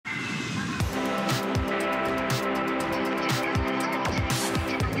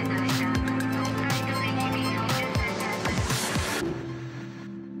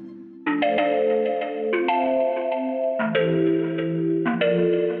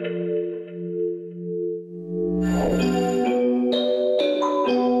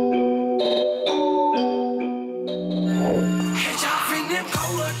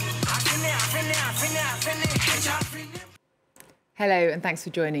and thanks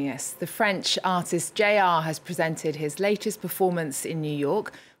for joining us. The French artist JR has presented his latest performance in New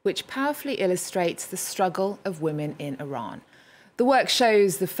York, which powerfully illustrates the struggle of women in Iran. The work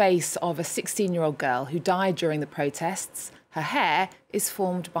shows the face of a 16-year-old girl who died during the protests. Her hair is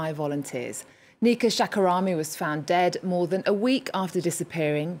formed by volunteers. Nika Shakarami was found dead more than a week after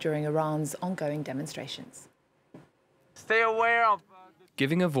disappearing during Iran's ongoing demonstrations. Stay aware of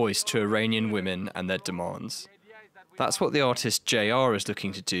giving a voice to Iranian women and their demands. That's what the artist JR is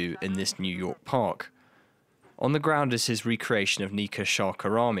looking to do in this New York park. On the ground is his recreation of Nika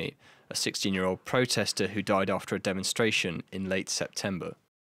Shakarami, a 16-year-old protester who died after a demonstration in late September.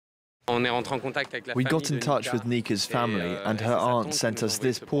 We got in touch with Nika's family, and her aunt sent us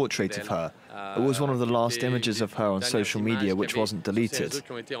this portrait of her. It was one of the last images of her on social media which wasn't deleted.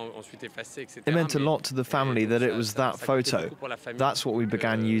 It meant a lot to the family that it was that photo. That's what we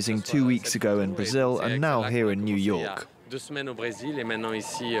began using 2 weeks ago in Brazil and now here in New York.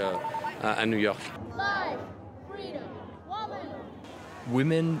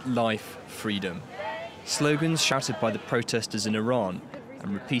 Women, life, freedom. Slogans shouted by the protesters in Iran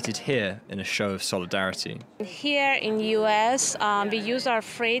and repeated here in a show of solidarity. Here in the US, we use our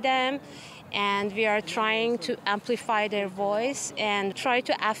freedom and we are trying to amplify their voice and try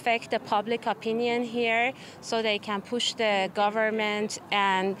to affect the public opinion here so they can push the government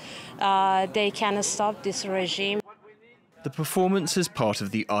and they can stop this regime. The performance is part of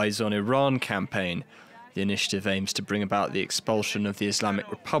the Eyes on Iran campaign. The initiative aims to bring about the expulsion of the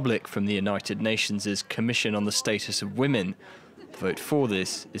Islamic Republic from the United Nations' Commission on the Status of Women. The vote for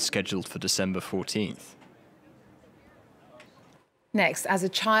this is scheduled for December 14th. Next, as a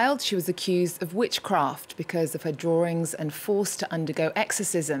child, she was accused of witchcraft because of her drawings and forced to undergo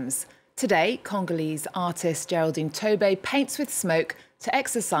exorcisms. Today, Congolese artist Géraldine Tobé paints with smoke to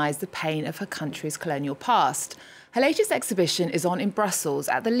exorcise the pain of her country's colonial past. Her latest exhibition is on in Brussels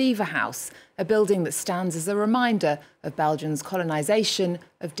at the Lever House, a building that stands as a reminder of Belgium's colonisation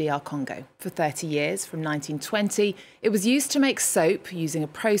of DR Congo. For 30 years, from 1920, it was used to make soap using a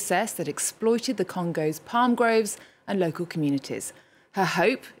process that exploited the Congo's palm groves and local communities. Her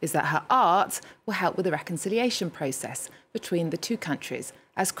hope is that her art will help with the reconciliation process between the two countries,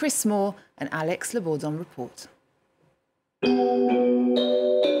 as Chris Moore and Alex Labordon report.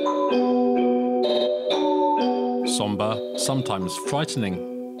 Sombre, sometimes frightening,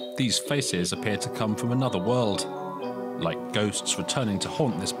 these faces appear to come from another world, like ghosts returning to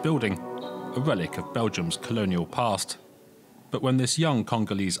haunt this building, a relic of Belgium's colonial past. But when this young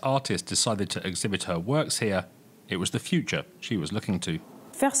Congolese artist decided to exhibit her works here, it was the future she was looking to.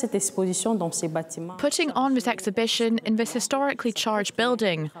 Putting on this exhibition in this historically charged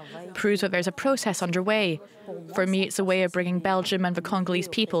building proves that there's a process underway. For me, it's a way of bringing Belgium and the Congolese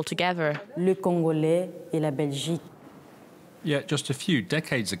people together. Yet just a few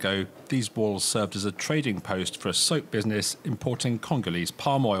decades ago, these walls served as a trading post for a soap business importing Congolese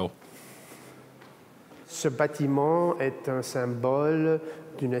palm oil.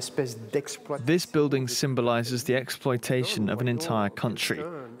 This building symbolises the exploitation of an entire country.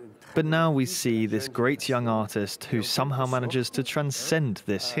 But now we see this great young artist who somehow manages to transcend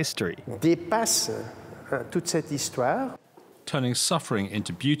this history. Turning suffering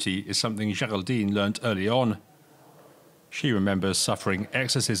into beauty is something Géraldine learnt early on. She remembers suffering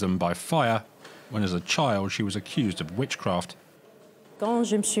exorcism by fire when as a child she was accused of witchcraft. When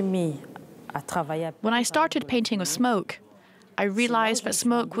I started painting with smoke, I realised that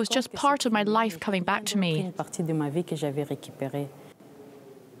smoke was just part of my life coming back to me.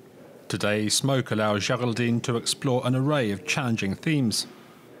 Today, smoke allows Géraldine to explore an array of challenging themes.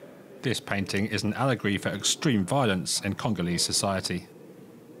 This painting is an allegory for extreme violence in Congolese society.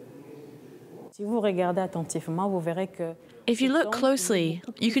 If you look closely,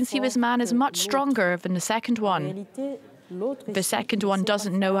 you can see this man is much stronger than the second one. The second one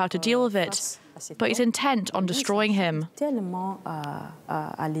doesn't know how to deal with it, but is intent on destroying him.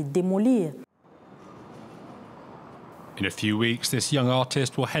 In a few weeks, this young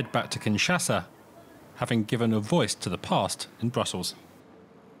artist will head back to Kinshasa, having given a voice to the past in Brussels.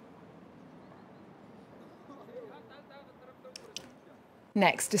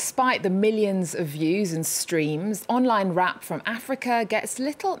 Next, despite the millions of views and streams, online rap from Africa gets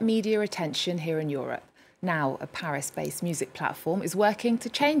little media attention here in Europe. Now, a Paris-based music platform is working to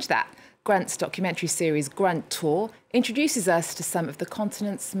change that. Grunt's documentary series Grunt Tour introduces us to some of the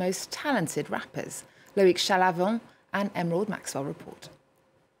continent's most talented rappers. Loïc Chalavon and Emerald Maxwell report.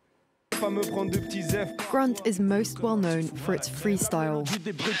 Grunt is most well known for its freestyle.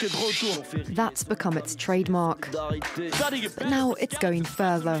 That's become its trademark. But now it's going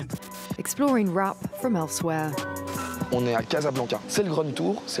further, exploring rap from elsewhere. On est à Casablanca. C'est le Grand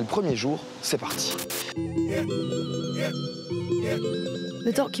Tour, c'est le premier jour, c'est parti.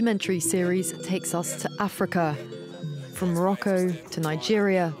 The documentary series takes us to Africa, from Morocco to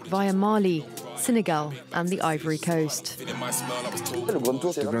Nigeria, via Mali, Senegal and the Ivory Coast.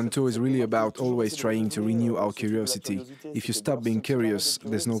 The Grand Tour is really about always trying to renew our curiosity. If you stop being curious,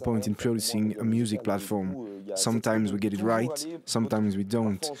 there's no point in producing a music platform. Sometimes we get it right, sometimes we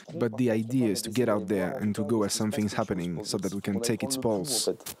don't. But the idea is to get out there and to go where something's happening so that we can take its pulse.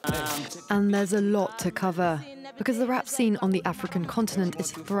 And there's a lot to cover, because the rap scene on the African continent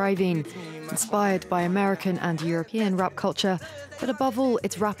is thriving, inspired by American and European rap culture, but above all,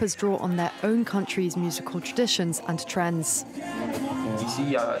 its rappers draw on their own country's musical traditions and trends.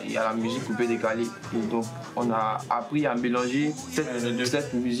 Ici, il y a la musique coupée décalée. Donc, on a appris à mélanger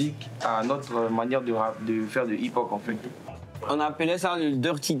cette musique à notre manière de faire de hip-hop, en fait. On appelait ça le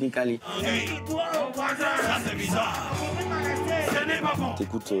dirty décalé.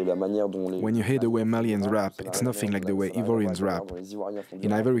 When you hear the way Malians rap, it's nothing like the way Ivorians rap.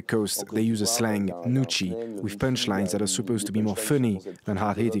 In Ivory Coast, they use a slang, nuchi, with punchlines that are supposed to be more funny than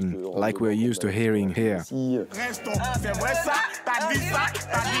hard-hitting, like we're used to hearing here.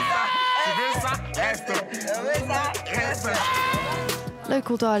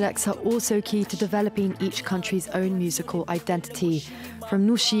 Local dialects are also key to developing each country's own musical identity, from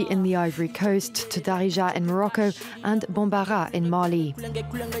Nouchi in the Ivory Coast to Darija in Morocco and Bambara in Mali.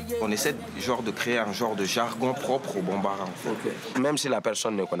 On essaie de créer un genre de jargon propre au Bambara, en fait. Même si la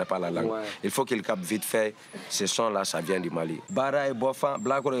personne ne connaît pas la langue, il faut qu'il capte vite fait, ce son-là, ça vient du Mali. Bara e bofa,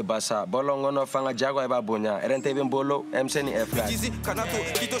 blagoro e bassa, bolongono fanga jago e babonya, rente ben bolo, mseni e flag.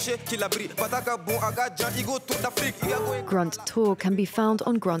 Grunt Tour can be found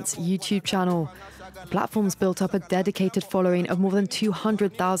on Grunt's YouTube channel. The platform's built up a dedicated following of more than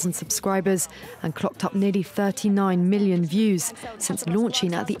 200,000 subscribers and clocked up nearly 39 million views since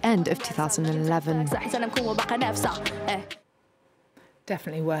launching at the end of 2011.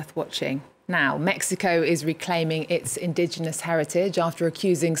 Definitely worth watching. Now, Mexico is reclaiming its indigenous heritage after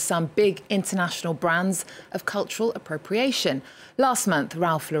accusing some big international brands of cultural appropriation. Last month,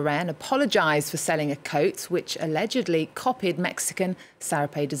 Ralph Lauren apologised for selling a coat which allegedly copied Mexican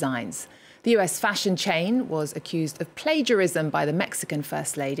sarape designs. The US fashion chain was accused of plagiarism by the Mexican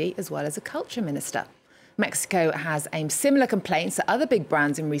First Lady as well as a culture minister. Mexico has aimed similar complaints at other big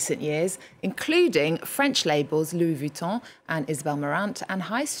brands in recent years, including French labels Louis Vuitton and Isabel Marant and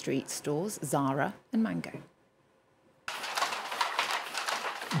high street stores Zara and Mango.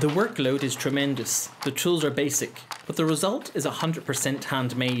 The workload is tremendous, the tools are basic, but the result is 100%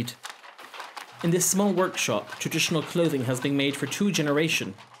 handmade. In this small workshop, traditional clothing has been made for 2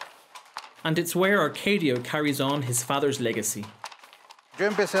 generations. And it's where Arcadio carries on his father's legacy. I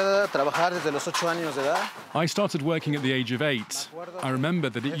started working at the age of 8. I remember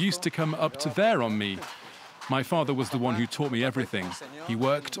that it used to come up to there on me. My father was the one who taught me everything. He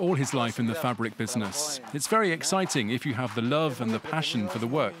worked all his life in the fabric business. It's very exciting if you have the love and the passion for the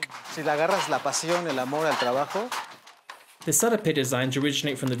work. The sarape designs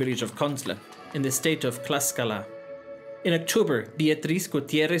originate from the village of Contle, in the state of Tlaxcala. In October, Beatriz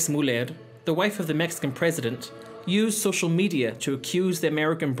Gutierrez Muller, the wife of the Mexican president, used social media to accuse the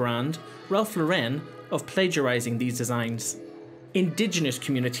American brand, Ralph Lauren, of plagiarizing these designs. Indigenous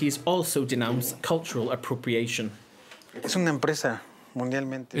communities also denounce cultural appropriation. It's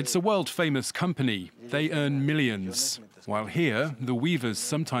a world-famous company. They earn millions. While here, the weavers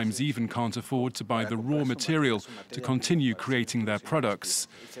sometimes even can't afford to buy the raw material to continue creating their products.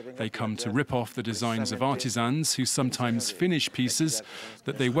 They come to rip off the designs of artisans who sometimes finish pieces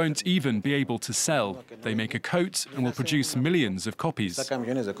that they won't even be able to sell. They make a coat and will produce millions of copies.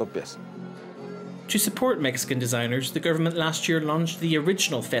 To support Mexican designers, the government last year launched the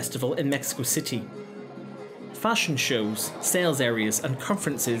Original Festival in Mexico City. Fashion shows, sales areas and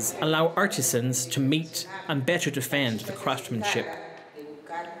conferences allow artisans to meet and better defend the craftsmanship.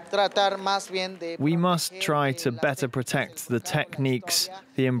 We must try to better protect the techniques,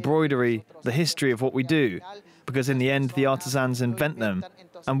 the embroidery, the history of what we do, because in the end the artisans invent them,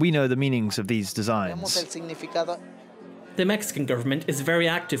 and we know the meanings of these designs. The Mexican government is very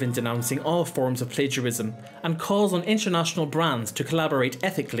active in denouncing all forms of plagiarism and calls on international brands to collaborate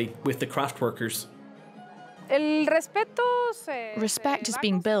ethically with the craft workers. Respect is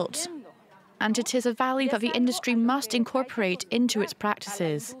being built, and it is a value that the industry must incorporate into its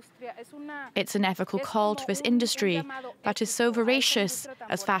practices. It's an ethical call to this industry that is so voracious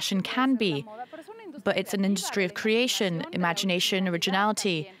as fashion can be, but it's an industry of creation, imagination,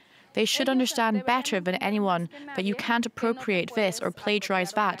 originality. They should understand better than anyone that you can't appropriate this or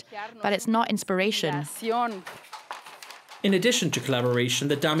plagiarize that it's not inspiration. In addition to collaboration,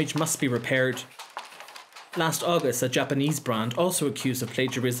 the damage must be repaired. Last August, a Japanese brand, also accused of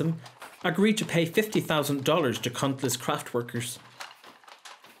plagiarism, agreed to pay $50,000 to countless craft workers.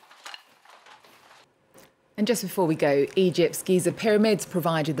 And just before we go, Egypt's Giza pyramids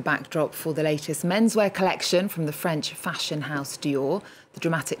provided the backdrop for the latest menswear collection from the French fashion house Dior. The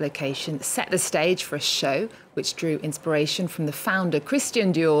dramatic location set the stage for a show which drew inspiration from the founder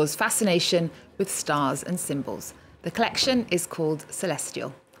Christian Dior's fascination with stars and symbols. The collection is called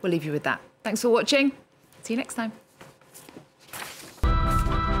Celestial. We'll leave you with that. Thanks for watching. See you next time.